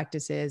therapeutic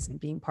practices and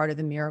being part of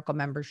the Miracle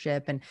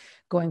membership and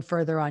going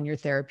further on your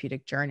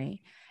therapeutic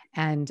journey.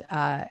 And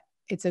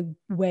it's a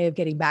way of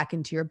getting back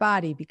into your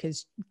body,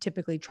 because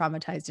typically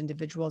traumatized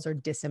individuals are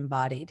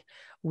disembodied.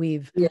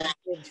 We've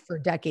lived for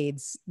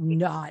decades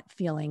not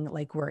feeling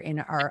like we're in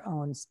our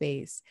own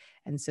space.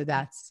 And so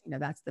that's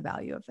the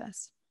value of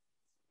this.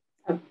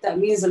 That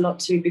means a lot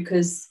to me,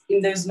 because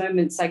in those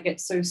moments I get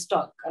so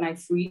stuck and I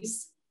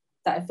freeze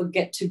that I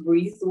forget to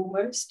breathe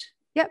almost.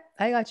 Yep,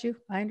 I got you.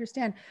 I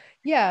understand.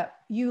 Yeah,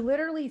 you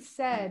literally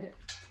said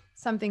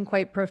something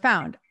quite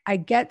profound. I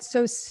get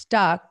so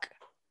stuck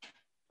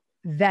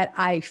that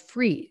I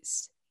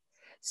freeze.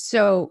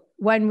 So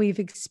when we've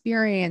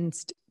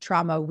experienced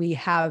trauma, we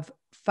have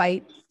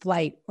fight,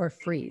 flight, or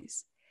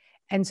freeze.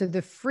 And so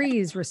the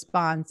freeze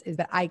response is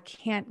that I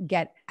can't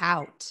get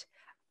out.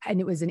 And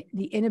it was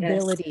the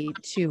inability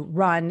to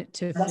run,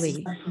 to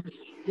flee.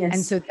 Yes.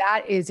 And so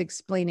that is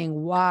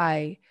explaining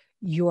why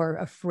you're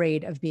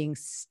afraid of being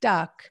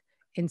stuck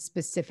in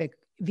specific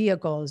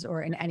vehicles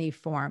or in any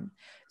form.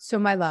 So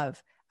my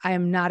love, I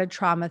am not a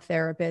trauma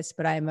therapist,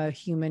 but I am a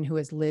human who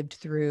has lived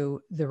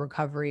through the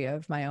recovery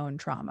of my own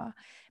trauma.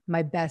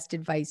 My best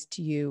advice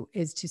to you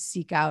is to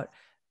seek out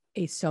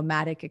a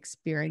somatic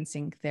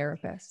experiencing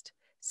therapist,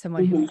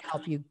 someone who can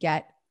help you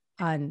get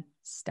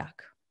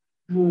unstuck.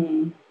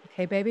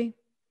 Okay, baby?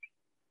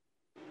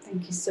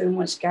 Thank you so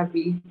much,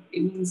 Gabby.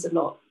 It means a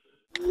lot.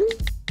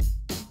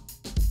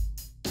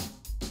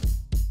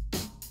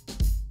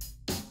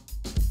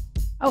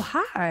 Oh,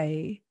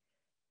 hi.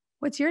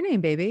 What's your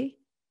name, baby?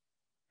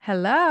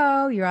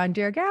 Hello, you're on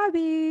Dear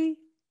Gabby.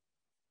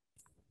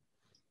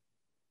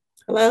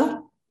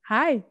 Hello.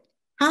 Hi.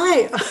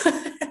 Hi.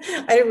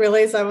 I didn't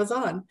realize I was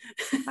on.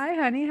 Hi,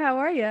 honey. How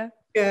are you?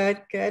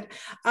 Good, good.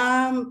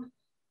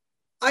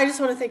 I just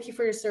want to thank you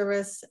for your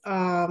service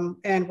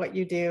and what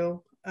you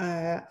do.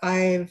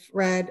 I've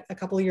read a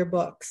couple of your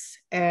books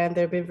and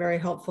they've been very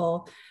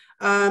helpful.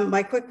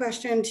 My quick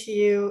question to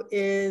you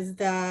is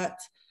that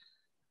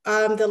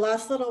the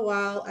last little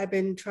while, I've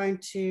been trying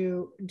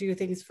to do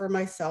things for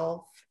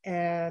myself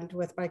and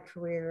with my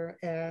career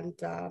and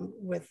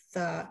with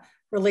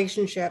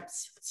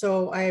relationships.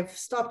 So I've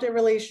stopped a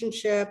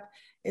relationship.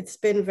 It's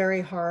been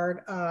very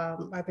hard.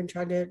 I've been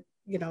trying to,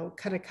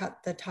 kind of cut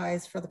the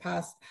ties for the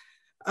past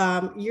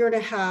year and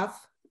a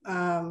half.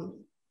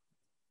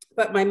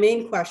 But my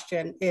main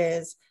question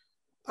is,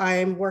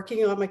 I'm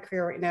working on my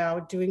career right now,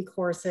 doing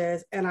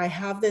courses, and I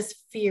have this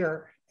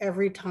fear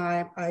every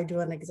time I do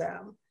an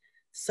exam.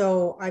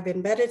 So I've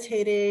been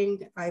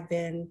meditating.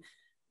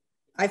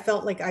 I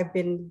felt like I've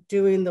been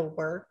doing the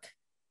work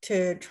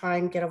to try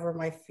and get over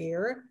my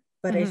fear,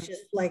 but it's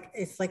just like,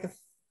 it's like a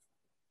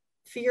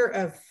fear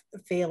of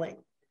failing.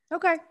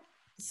 Okay.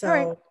 So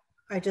right.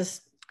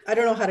 I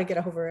don't know how to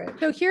get over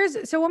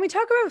it. So when we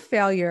talk about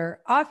failure,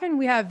 often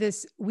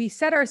we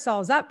set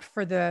ourselves up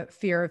for the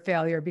fear of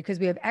failure because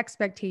we have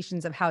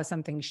expectations of how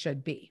something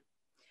should be.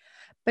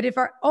 But if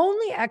our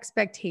only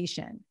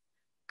expectation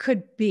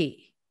could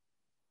be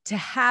to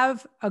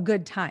have a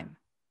good time,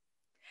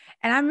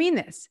 and I mean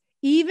this,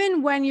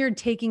 even when you're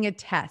taking a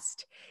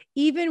test,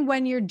 even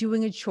when you're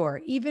doing a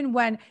chore, even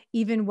when,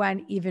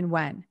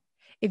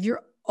 if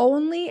your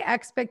only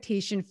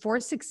expectation for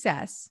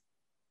success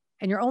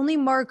and your only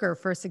marker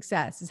for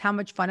success is how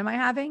much fun am I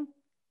having,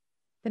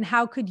 then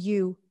how could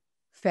you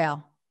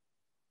fail?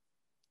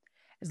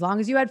 As long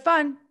as you had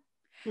fun.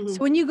 Mm-hmm. So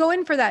when you go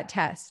in for that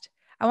test,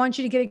 I want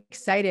you to get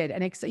excited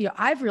and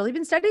I've really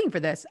been studying for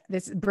this.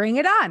 Bring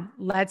it on.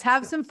 Let's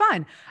have some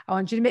fun. I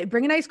want you to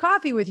bring a nice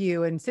coffee with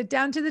you and sit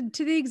down to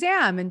the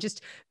exam and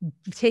just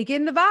take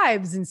in the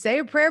vibes and say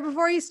a prayer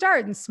before you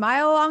start and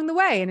smile along the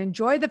way and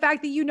enjoy the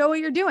fact that you know what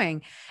you're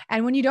doing.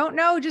 And when you don't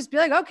know, just be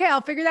like, okay, I'll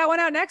figure that one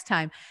out next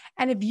time.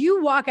 And if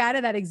you walk out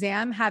of that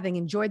exam having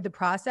enjoyed the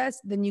process,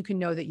 then you can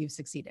know that you've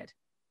succeeded.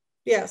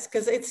 Yes,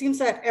 because it seems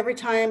that every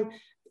time,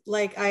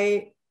 like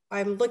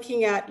I'm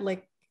looking at,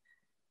 like,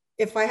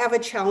 if I have a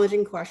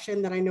challenging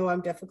question that I know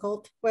I'm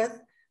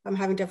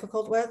having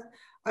difficult with,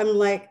 I'm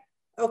like,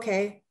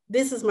 okay,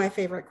 this is my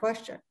favorite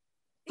question.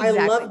 Exactly.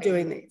 I love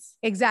doing these.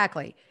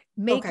 Exactly.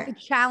 Make the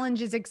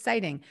challenges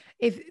exciting.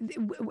 If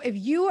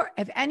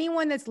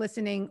anyone that's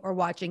listening or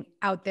watching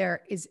out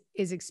there is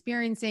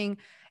experiencing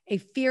a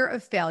fear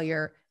of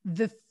failure,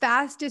 the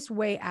fastest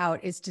way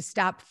out is to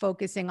stop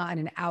focusing on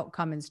an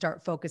outcome and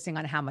start focusing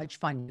on how much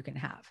fun you can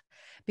have.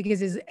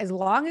 Because as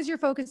long as you're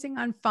focusing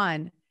on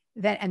fun,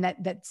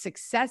 that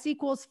success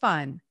equals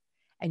fun,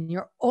 and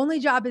your only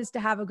job is to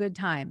have a good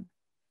time,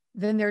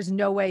 then there's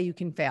no way you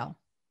can fail.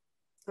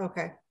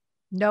 Okay.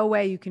 No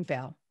way you can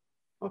fail.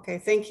 Okay.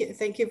 Thank you.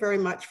 Thank you very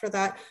much for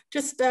that.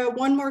 Just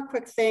one more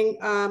quick thing.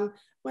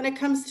 When it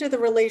comes to the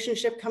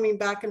relationship coming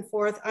back and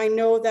forth, I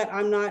know that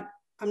I'm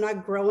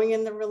not growing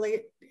in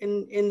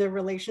the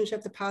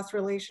relationship, the past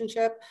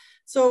relationship.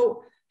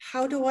 So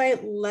how do I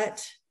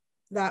let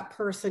that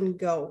person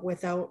go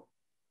without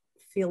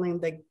feeling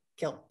the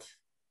guilt?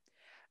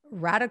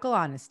 Radical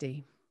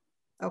honesty.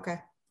 Okay.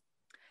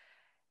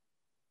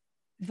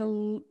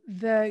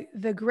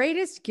 The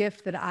greatest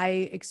gift that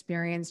I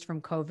experienced from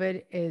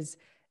COVID is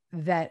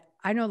that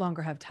I no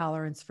longer have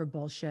tolerance for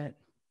bullshit.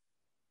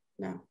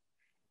 No.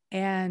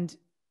 And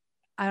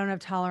I don't have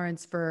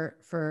tolerance for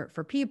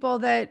people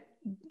that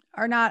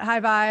are not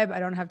high vibe. I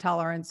don't have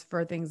tolerance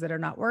for things that are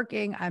not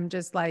working. I'm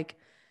just like,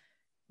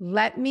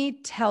 let me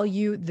tell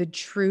you the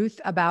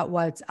truth about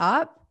what's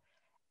up,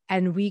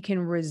 and we can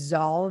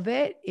resolve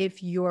it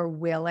if you're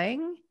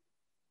willing.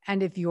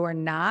 And if you're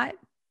not,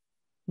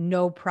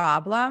 no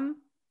problem.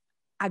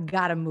 I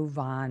gotta move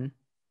on.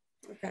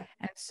 Okay.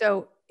 And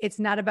so it's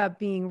not about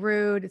being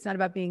rude. It's not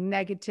about being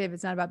negative.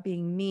 It's not about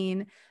being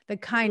mean. The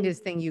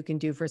kindest thing you can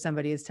do for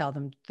somebody is tell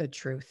them the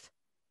truth.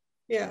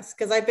 Yes,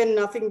 because I've been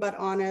nothing but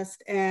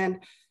honest,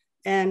 and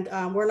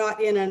we're not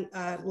in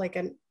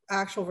an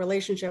actual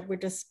relationship. We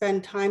just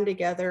spend time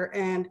together,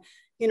 and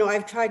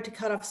I've tried to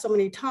cut off so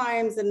many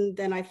times, and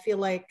then I feel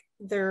like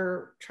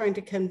they're trying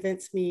to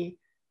convince me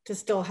to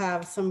still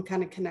have some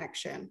kind of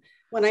connection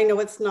when I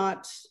know it's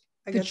not.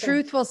 The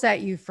truth will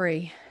set you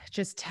free.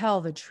 Just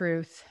tell the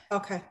truth.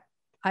 Okay.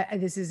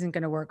 This isn't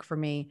going to work for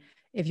me.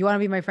 If you want to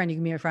be my friend, you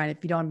can be my friend.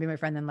 If you don't want to be my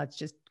friend, then let's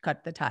just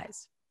cut the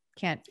ties.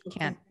 Can't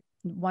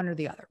one or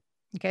the other.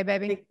 Okay,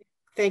 baby.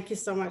 Thank you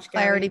so much,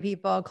 Gabby. Clarity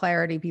people,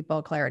 clarity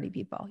people, clarity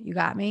people. You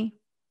got me?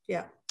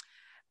 Yeah.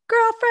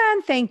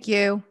 Girlfriend, thank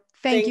you.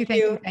 Thank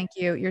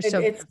you. You're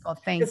so beautiful.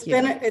 Thank you.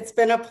 It's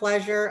been a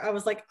pleasure. I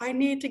was like, I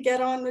need to get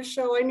on the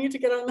show. I need to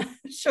get on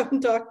the show and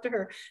talk to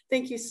her.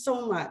 Thank you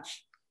so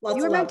much. Lots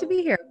you were meant to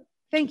be here.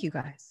 Thank you,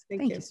 guys.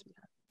 Thank you.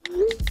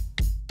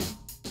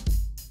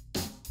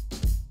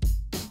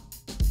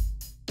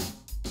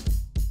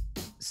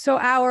 So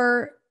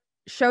our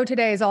show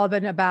today has all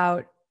been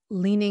about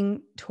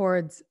leaning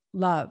towards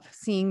love,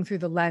 seeing through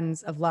the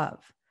lens of love.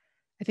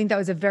 I think that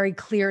was a very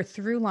clear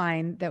through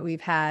line that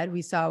we've had.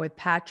 We saw with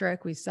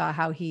Patrick, we saw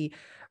how he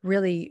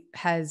really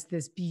has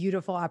this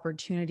beautiful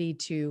opportunity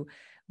to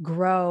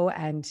grow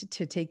and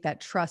to take that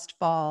trust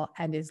fall.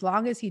 And as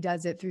long as he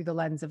does it through the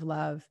lens of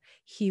love,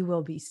 he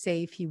will be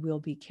safe. He will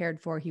be cared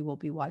for. He will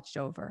be watched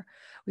over.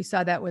 We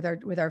saw that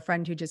with our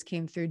friend who just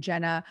came through,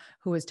 Jenna,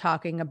 who was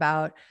talking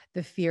about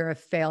the fear of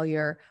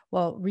failure.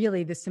 Well,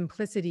 really the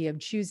simplicity of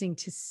choosing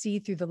to see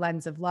through the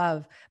lens of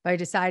love by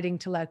deciding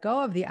to let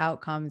go of the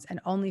outcomes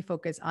and only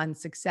focus on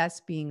success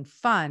being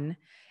fun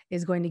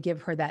is going to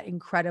give her that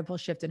incredible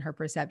shift in her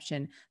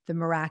perception, the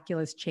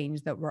miraculous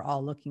change that we're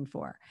all looking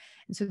for.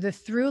 And so the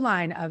through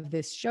line of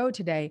this show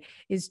today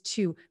is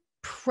to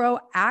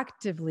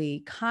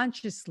proactively,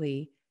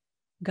 consciously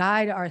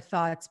guide our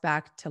thoughts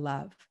back to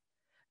love.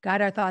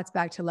 Guide our thoughts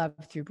back to love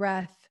through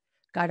breath.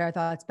 Guide our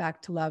thoughts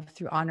back to love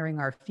through honoring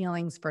our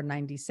feelings for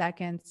 90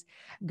 seconds.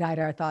 Guide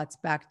our thoughts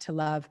back to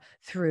love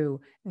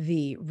through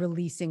the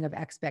releasing of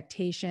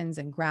expectations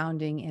and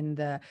grounding in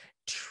the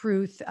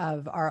truth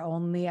of our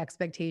only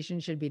expectation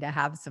should be to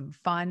have some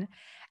fun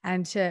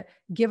and to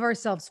give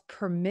ourselves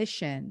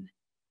permission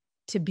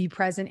to be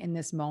present in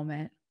this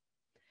moment.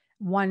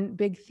 One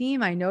big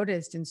theme I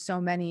noticed in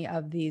so many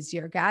of these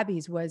Dear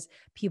Gabbies was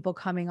people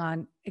coming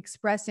on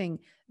expressing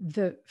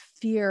the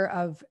fear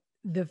of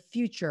the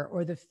future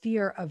or the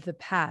fear of the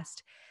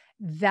past.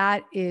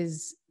 That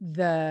is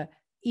the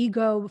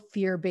ego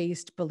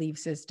fear-based belief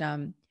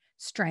system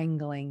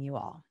strangling you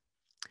all.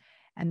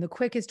 And the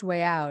quickest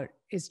way out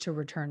is to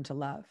return to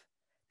love.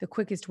 The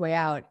quickest way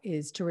out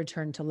is to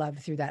return to love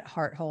through that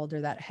heart hold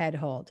or that head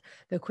hold.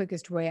 The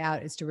quickest way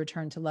out is to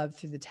return to love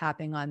through the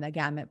tapping on the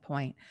gamut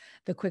point.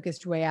 The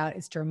quickest way out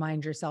is to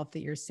remind yourself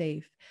that you're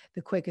safe.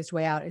 The quickest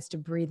way out is to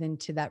breathe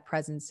into that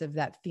presence of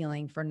that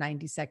feeling for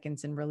 90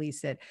 seconds and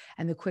release it.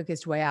 And the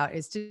quickest way out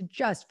is to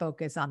just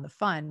focus on the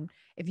fun.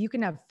 If you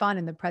can have fun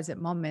in the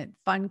present moment,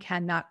 fun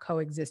cannot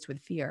coexist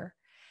with fear.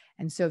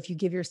 And so if you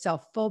give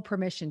yourself full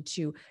permission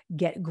to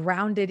get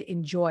grounded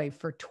in joy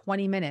for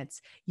 20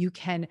 minutes, you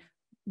can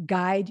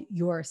guide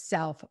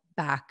yourself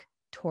back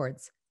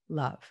towards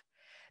love.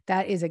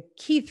 That is a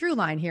key through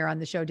line here on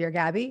the show, Dear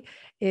Gabby,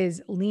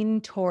 is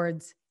lean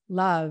towards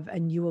love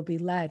and you will be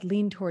led.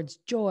 Lean towards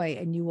joy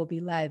and you will be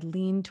led.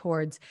 Lean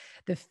towards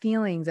the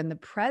feelings and the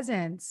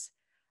presence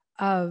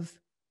of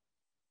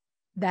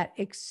that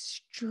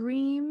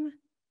extreme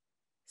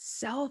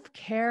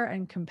self-care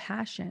and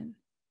compassion.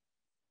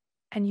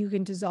 And you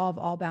can dissolve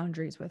all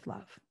boundaries with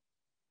love.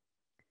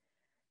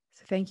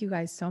 So thank you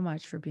guys so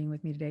much for being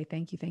with me today.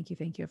 Thank you, thank you,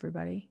 thank you,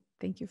 everybody.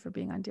 Thank you for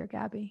being on Dear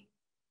Gabby.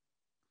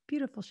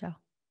 Beautiful show.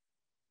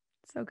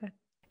 So good.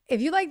 If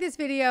you like this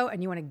video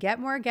and you want to get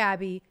more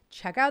Gabby,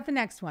 check out the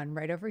next one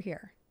right over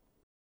here.